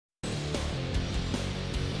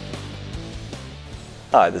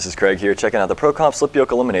Hi, this is Craig here checking out the ProComp Slip Yoke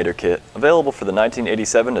Eliminator kit, available for the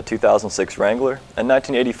 1987 to 2006 Wrangler and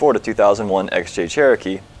 1984 to 2001 XJ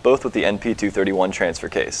Cherokee, both with the NP231 transfer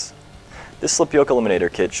case. This Slip Yoke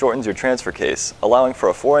Eliminator kit shortens your transfer case, allowing for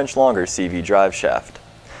a 4-inch longer CV drive shaft.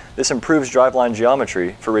 This improves driveline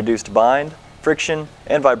geometry for reduced bind, friction,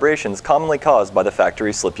 and vibrations commonly caused by the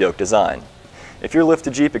factory slip yoke design. If your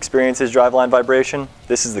lifted Jeep experiences driveline vibration,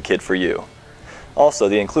 this is the kit for you. Also,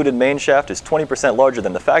 the included main shaft is 20% larger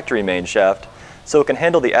than the factory main shaft, so it can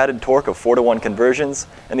handle the added torque of 4-to-1 conversions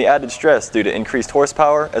and the added stress due to increased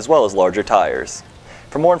horsepower as well as larger tires.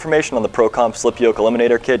 For more information on the ProComp Slip Yoke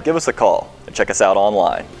Eliminator kit, give us a call and check us out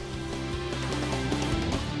online.